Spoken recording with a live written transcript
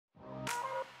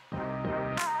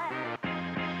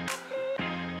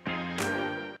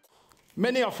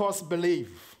Many of us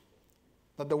believe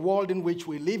that the world in which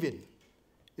we live in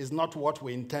is not what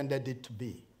we intended it to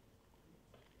be.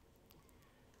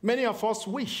 Many of us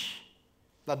wish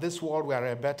that this world were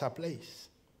a better place.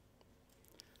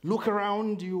 Look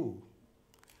around you,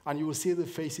 and you will see the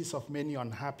faces of many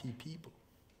unhappy people.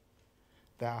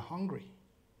 They are hungry,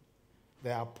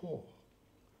 they are poor,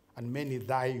 and many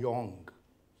die young.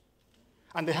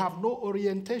 And they have no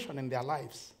orientation in their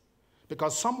lives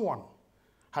because someone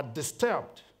had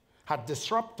disturbed, had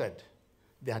disrupted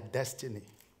their destiny.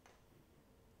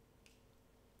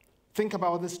 Think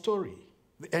about the story,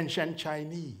 the ancient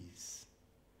Chinese.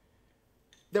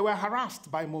 They were harassed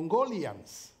by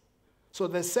Mongolians. So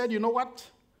they said, you know what?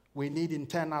 We need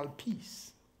internal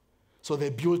peace. So they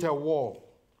built a wall,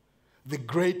 the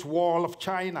Great Wall of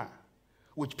China,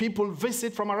 which people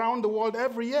visit from around the world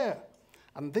every year.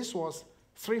 And this was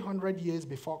 300 years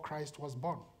before Christ was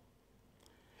born.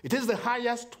 It is the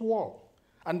highest wall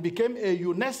and became a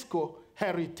UNESCO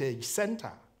heritage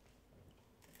center.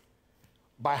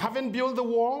 By having built the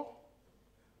wall,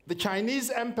 the Chinese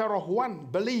Emperor Huan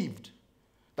believed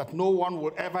that no one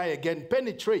would ever again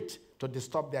penetrate to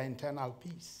disturb their internal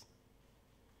peace.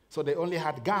 So they only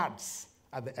had guards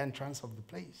at the entrance of the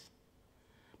place.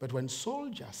 But when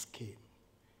soldiers came,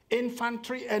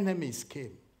 infantry enemies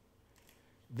came,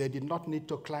 they did not need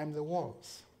to climb the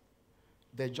walls.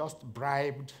 They just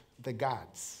bribed the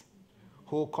guards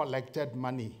who collected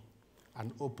money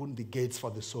and opened the gates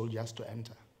for the soldiers to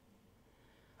enter.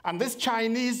 And this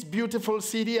Chinese beautiful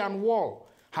city and wall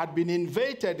had been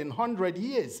invaded in 100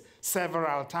 years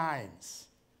several times,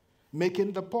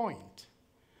 making the point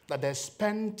that they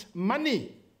spent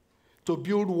money to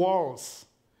build walls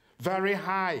very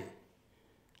high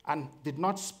and did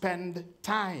not spend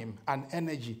time and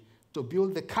energy to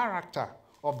build the character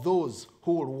of those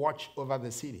who will watch over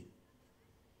the city.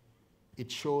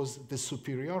 It shows the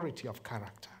superiority of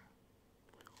character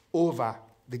over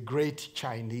the great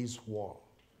Chinese wall.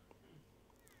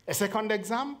 A second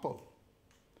example,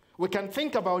 we can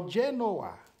think about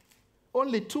Genoa.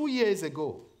 Only 2 years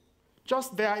ago,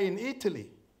 just there in Italy,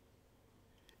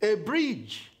 a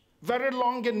bridge, very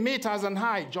long in meters and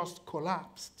high, just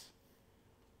collapsed.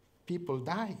 People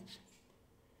died.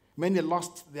 Many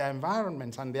lost their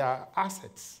environments and their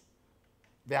assets,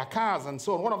 their cars and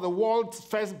so on. One of the world's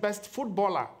first best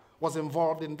footballer was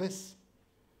involved in this.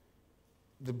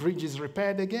 The bridge is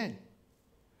repaired again,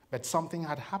 but something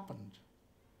had happened.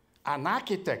 An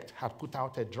architect had put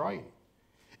out a drawing.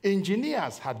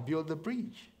 Engineers had built the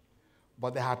bridge,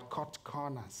 but they had cut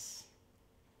corners.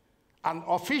 And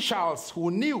officials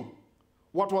who knew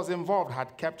what was involved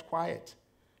had kept quiet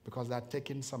because they had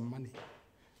taken some money.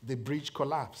 The bridge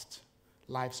collapsed.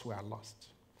 Lives were lost.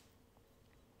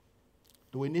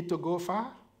 Do we need to go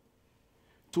far?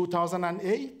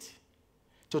 2008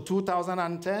 to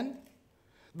 2010,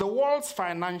 the world's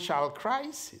financial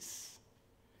crisis.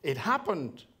 It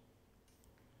happened.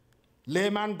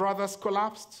 Lehman Brothers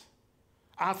collapsed.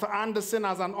 Arthur Andersen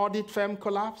as an audit firm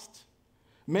collapsed.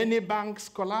 Many banks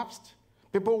collapsed.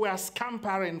 People were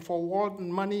scampering for world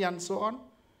money and so on,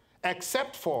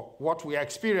 except for what we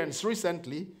experienced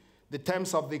recently, the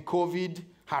terms of the COVID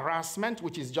harassment,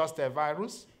 which is just a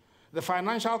virus. The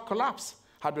financial collapse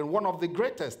had been one of the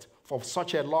greatest for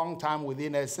such a long time,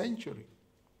 within a century.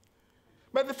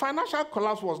 But the financial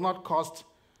collapse was not caused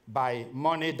by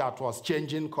money that was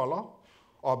changing color,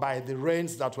 or by the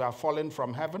rains that were falling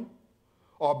from heaven,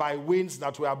 or by winds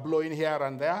that were blowing here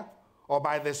and there, or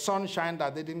by the sunshine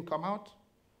that didn't come out.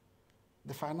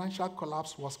 The financial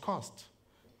collapse was caused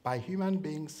by human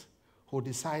beings who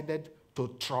decided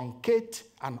to truncate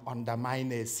and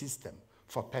undermine a system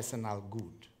for personal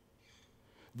good.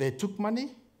 They took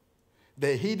money,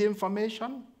 they hid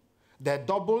information, they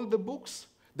doubled the books,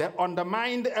 they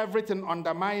undermined everything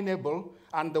underminable,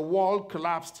 and the world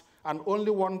collapsed, and only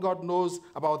one God knows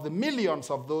about the millions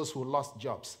of those who lost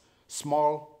jobs,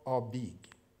 small or big.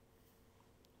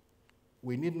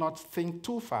 We need not think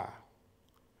too far.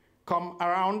 Come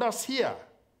around us here,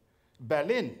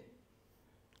 Berlin.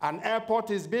 An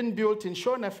airport is being built in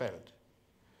Schönefeld.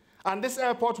 And this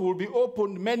airport will be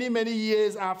opened many, many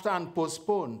years after and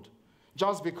postponed,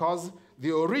 just because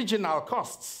the original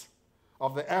costs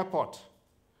of the airport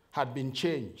had been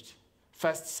changed.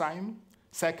 First time,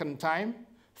 second time,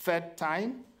 third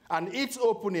time, and its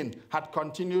opening had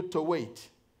continued to wait.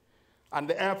 And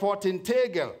the airport in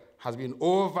Tegel has been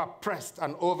overpressed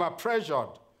and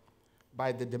overpressured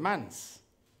by the demands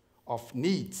of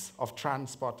needs of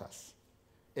transporters.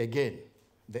 Again,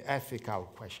 the ethical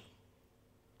question.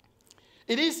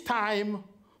 It is time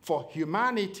for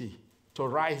humanity to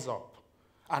rise up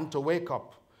and to wake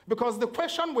up Because the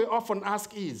question we often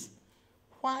ask is,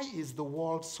 why is the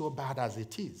world so bad as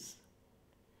it is?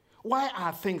 Why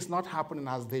are things not happening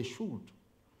as they should?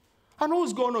 And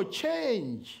who's going to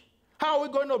change? How are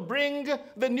we going to bring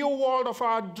the new world of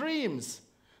our dreams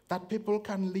that people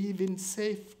can live in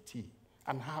safety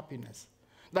and happiness?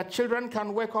 That children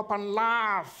can wake up and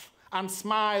laugh and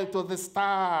smile to the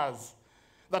stars?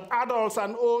 That adults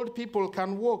and old people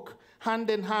can walk hand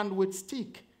in hand with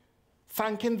stick,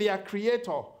 thanking their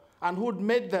creator and who'd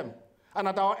made them, and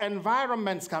that our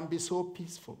environments can be so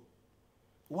peaceful?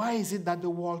 Why is it that the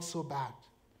world's so bad?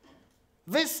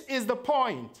 This is the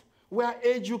point where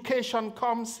education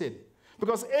comes in.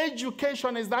 Because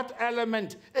education is that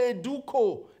element,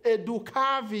 educo,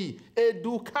 educavi,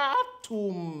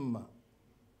 educatum.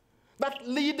 That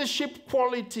leadership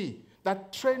quality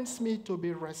that trains me to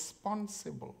be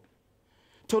responsible.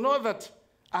 To know that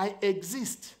I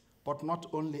exist, but not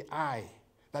only I,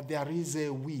 that there is a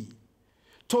we.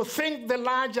 To think the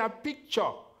larger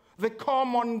picture, the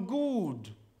common good,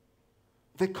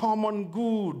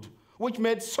 which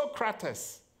made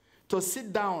Socrates to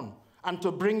sit down and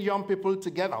to bring young people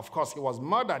together. Of course, he was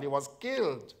murdered, he was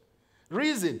killed.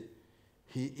 Reason,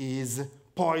 he is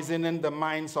poisoning the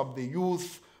minds of the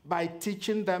youth by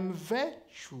teaching them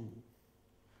virtue.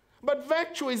 But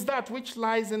virtue is that which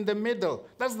lies in the middle.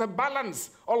 That's the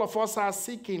balance all of us are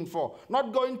seeking for.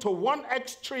 Not going to one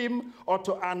extreme or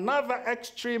to another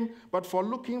extreme, but for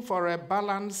looking for a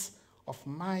balance of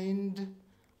mind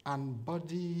and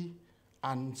body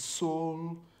and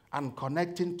soul and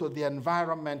connecting to the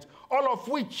environment, all of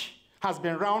which has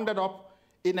been rounded up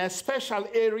in a special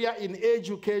area in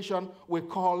education we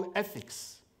call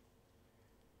ethics.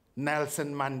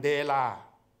 Nelson Mandela,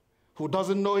 who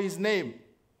doesn't know his name,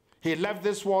 he left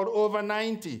this world over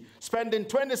 90, spending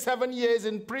 27 years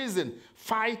in prison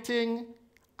fighting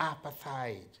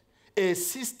apartheid, a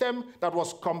system that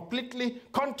was completely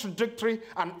contradictory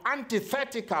and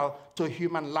antithetical to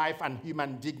human life and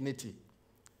human dignity.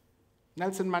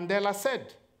 Nelson Mandela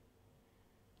said,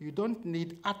 you don't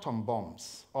need atom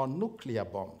bombs or nuclear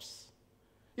bombs.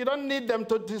 You don't need them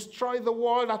to destroy the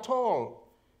world at all.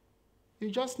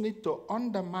 You just need to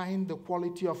undermine the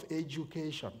quality of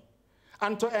education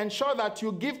and to ensure that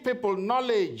you give people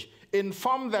knowledge,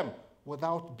 inform them,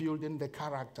 without building the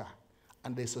character,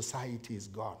 and the society is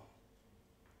gone.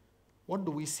 What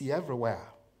do we see everywhere?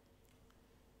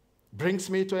 Brings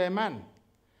me to a man,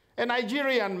 a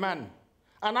Nigerian man,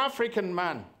 an African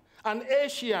man, an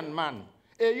Asian man,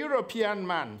 a European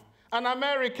man, an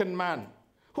American man,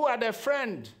 who had a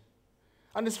friend.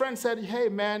 And his friend said, hey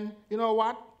man, you know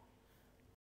what?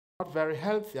 I'm not very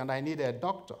healthy and I need a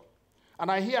doctor. And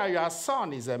I hear your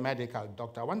son is a medical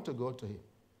doctor. I want to go to him.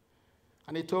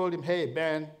 And he told him, hey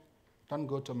Ben, don't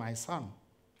go to my son.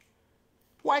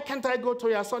 Why can't I go to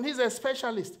your son? He's a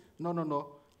specialist. No.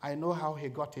 I know how he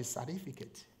got his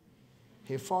certificate.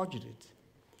 He forged it.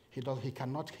 He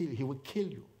cannot heal. He will kill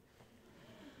you.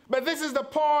 But this is the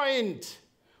point.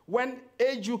 When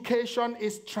education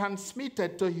is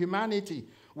transmitted to humanity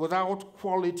without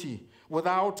quality,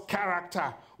 without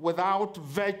character, without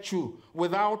virtue,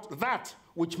 without that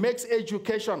which makes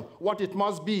education what it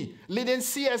must be, leading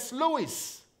C.S.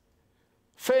 Lewis,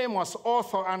 famous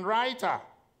author and writer,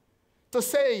 to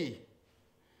say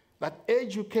that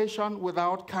education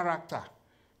without character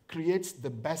creates the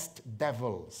best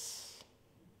devils.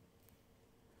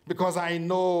 Because I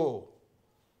know,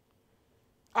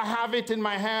 I have it in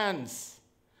my hands,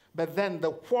 but then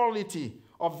the quality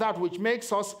of that which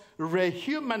makes us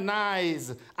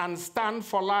rehumanize and stand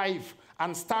for life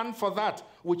and stand for that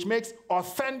which makes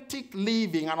authentic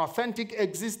living and authentic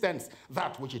existence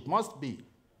that which it must be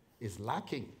is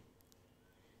lacking.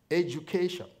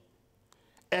 Education,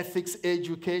 ethics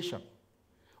education.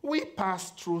 We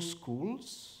pass through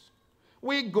schools,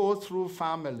 we go through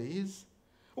families,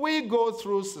 we go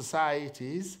through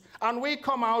societies, and we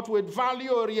come out with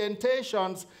value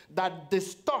orientations that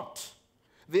distort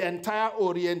the entire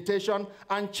orientation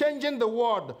and changing the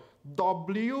word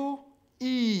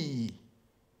W-E.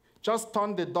 Just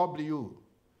turn the W.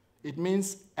 It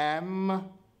means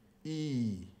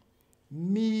M-E.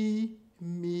 Me,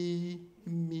 me,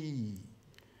 me.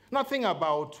 Nothing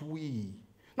about we.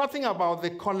 Nothing about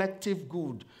the collective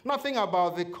good. Nothing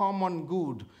about the common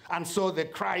good. And so the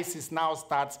crisis now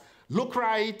starts. Look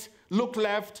right, look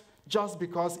left, just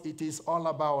because it is all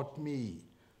about me.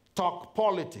 Talk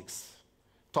politics.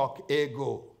 Talk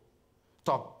ego,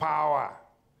 talk power,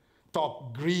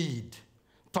 talk greed,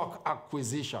 talk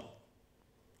acquisition.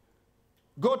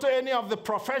 Go to any of the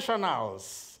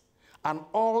professionals, and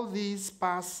all these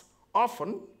pass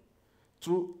often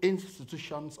through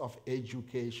institutions of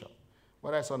education.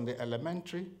 whether it's on the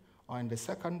elementary, or in the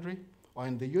secondary, or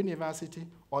in the university,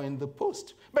 or in the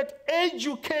post. But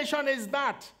education is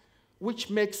that which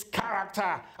makes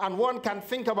character. And one can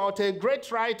think about a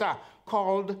great writer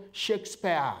called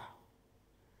Shakespeare.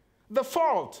 The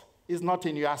fault is not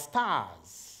in your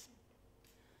stars.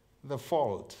 The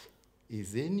fault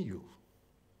is in you.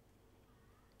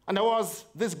 And there was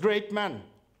this great man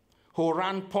who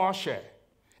ran Porsche,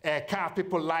 a car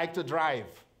people like to drive.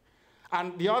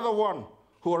 And the other one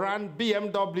who ran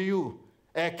BMW,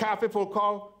 a car people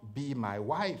call Be My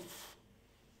Wife.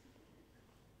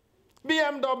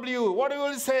 BMW, what do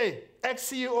you say?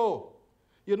 Ex-CEO.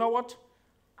 You know what?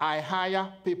 I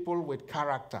hire people with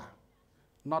character,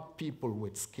 not people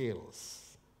with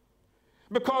skills.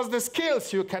 Because the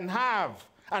skills you can have,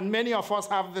 and many of us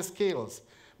have the skills,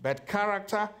 but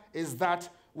character is that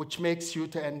which makes you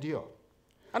to endure.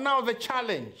 And now the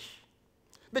challenge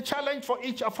for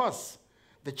each of us,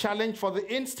 the challenge for the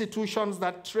institutions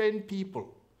that train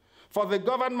people, for the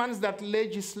governments that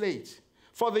legislate,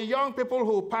 for the young people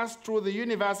who pass through the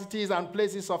universities and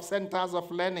places of centers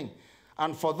of learning,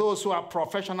 and for those who are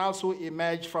professionals who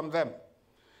emerge from them.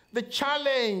 The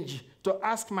challenge to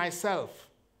ask myself,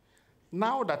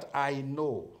 now that I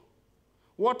know,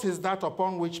 what is that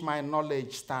upon which my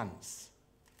knowledge stands?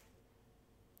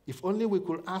 If only we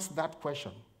could ask that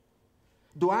question.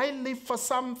 Do I live for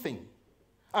something?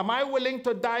 Am I willing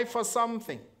to die for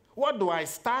something? What do I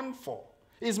stand for?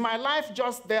 Is my life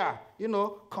just there? You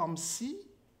know, comme ci,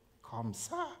 comme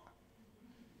ça.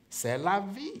 C'est la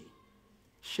vie.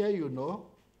 Sure, you know,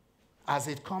 as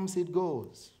it comes, it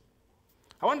goes.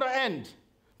 I want to end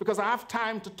because I have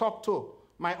time to talk to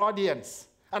my audience,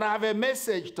 and I have a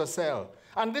message to sell.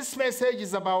 And this message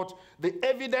is about the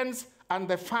evidence and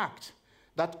the fact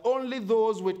that only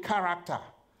those with character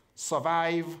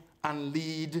survive and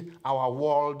lead our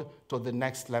world to the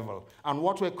next level. And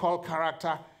what we call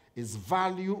character is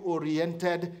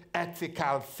value-oriented,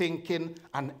 ethical thinking,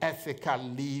 and ethical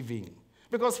living.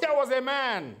 Because here was a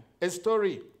man, a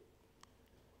story,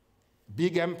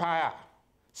 big empire,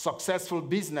 successful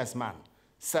businessman,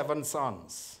 7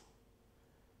 sons.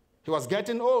 He was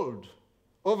getting old,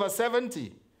 over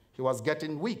 70. He was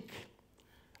getting weak.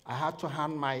 I had to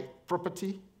hand my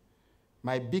property,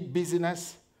 my big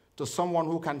business, to someone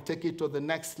who can take it to the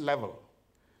next level.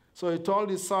 So he told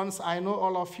his sons, I know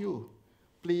all of you.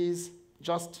 Please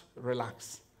just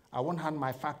relax. I won't hand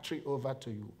my factory over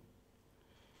to you.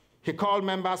 He called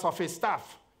members of his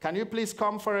staff. Can you please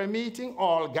come for a meeting?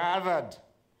 All gathered.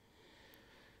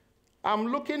 I'm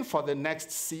looking for the next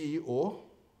CEO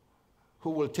who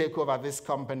will take over this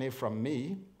company from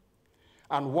me,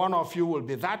 and one of you will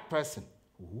be that person.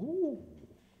 Ooh,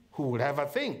 who would ever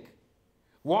think?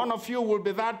 One of you will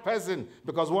be that person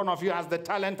because one of you has the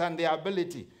talent and the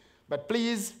ability. But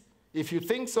please, if you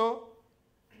think so,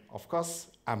 of course,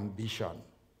 ambition,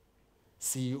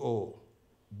 CEO,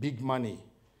 big money,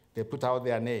 they put out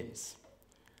their names.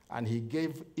 And he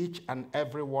gave each and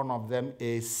every one of them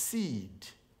a seed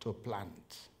to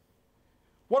plant.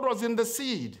 What was in the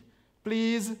seed?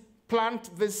 Please plant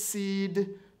this seed,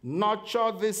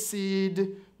 nurture this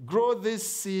seed, grow this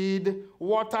seed,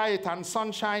 water it and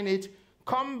sunshine it.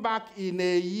 Come back in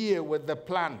a year with the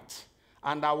plant,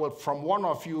 and I will, from one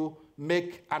of you,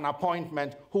 make an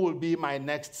appointment who will be my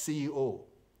next CEO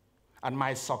and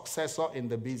my successor in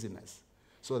the business.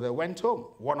 So they went home.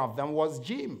 One of them was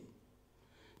Jim.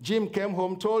 Jim came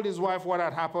home, told his wife what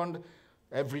had happened.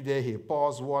 Every day he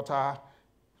pours water,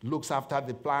 looks after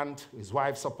the plant. His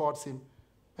wife supports him.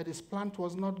 But his plant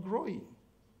was not growing.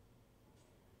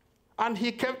 And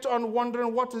he kept on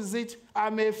wondering, what is it?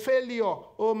 I'm a failure.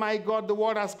 Oh my God, the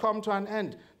world has come to an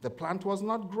end. The plant was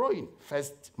not growing.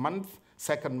 First month,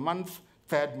 second month,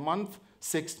 third month,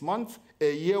 sixth month,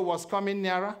 a year was coming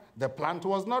nearer. The plant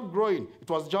was not growing. It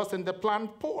was just in the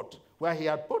plant pot where he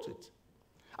had put it.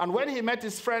 And when he met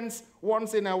his friends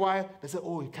once in a while, they said,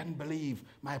 oh, you can't believe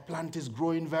my plant is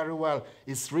growing very well.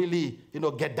 It's really,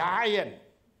 gedeihen.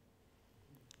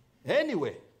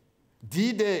 Anyway,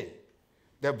 D-Day,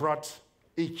 they brought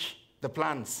each the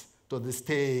plants to the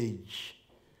stage.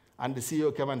 And the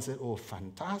CEO came and said, oh,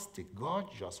 fantastic,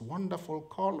 gorgeous, wonderful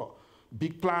color.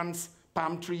 Big plants,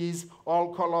 palm trees,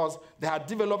 all colors. They had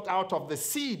developed out of the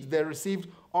seed. They received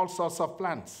all sorts of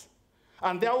plants.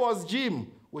 And there was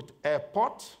Jim with a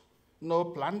pot, no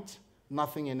plant,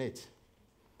 nothing in it.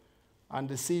 And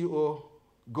the CEO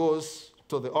goes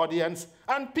to the audience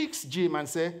and picks Jim and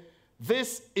says,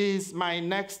 this is my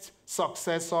next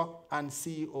successor and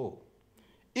CEO.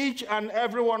 Each and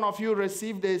every one of you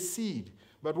received a seed,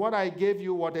 but what I gave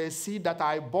you was a seed that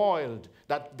I boiled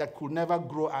that could never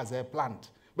grow as a plant.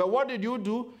 But what did you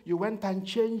do? You went and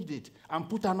changed it and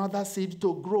put another seed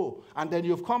to grow. And then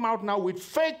you've come out now with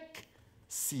fake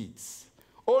seeds.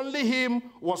 Only him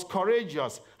was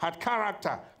courageous, had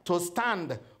character to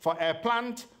stand for a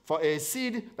plant, for a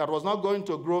seed that was not going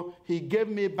to grow. He gave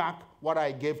me back what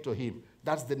I gave to him.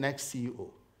 That's the next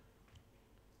CEO.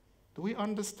 Do we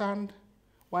understand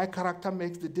why character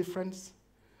makes the difference?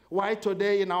 Why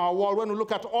today in our world, when we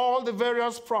look at all the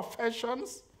various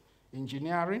professions,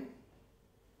 engineering,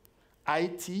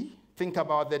 IT, think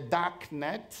about the dark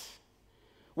net,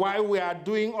 why we are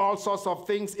doing all sorts of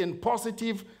things in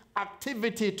positive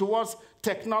activity towards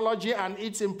technology and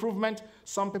its improvement,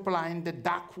 some people are in the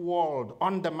dark world,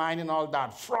 undermining all that,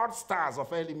 fraudsters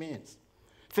of early means.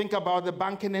 Think about the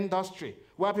banking industry,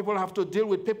 where people have to deal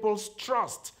with people's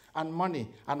trust and money,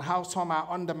 and how some are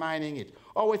undermining it.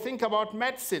 Or we think about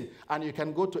medicine, and you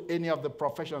can go to any of the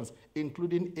professions,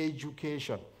 including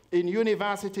education. In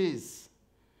universities,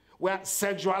 where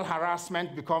sexual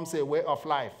harassment becomes a way of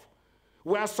life,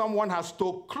 where someone has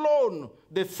to clone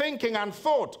the thinking and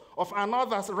thought of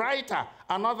another writer,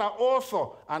 another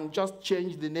author, and just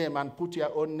change the name and put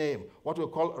your own name, what we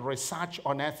call research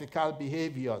on ethical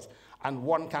behaviors, and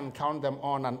one can count them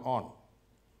on and on.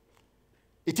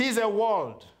 It is a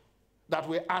world that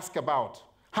we ask about.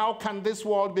 How can this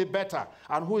world be better,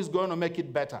 and who is going to make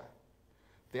it better?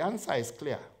 The answer is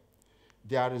clear.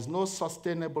 There is no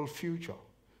sustainable future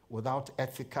without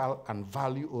ethical and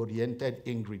value-oriented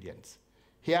ingredients.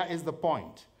 Here is the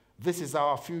point. This is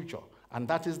our future, and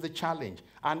that is the challenge.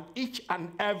 And each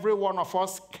and every one of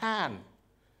us can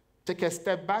take a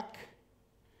step back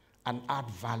and add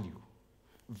value,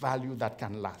 value that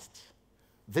can last.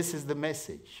 This is the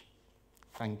message.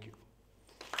 Thank you.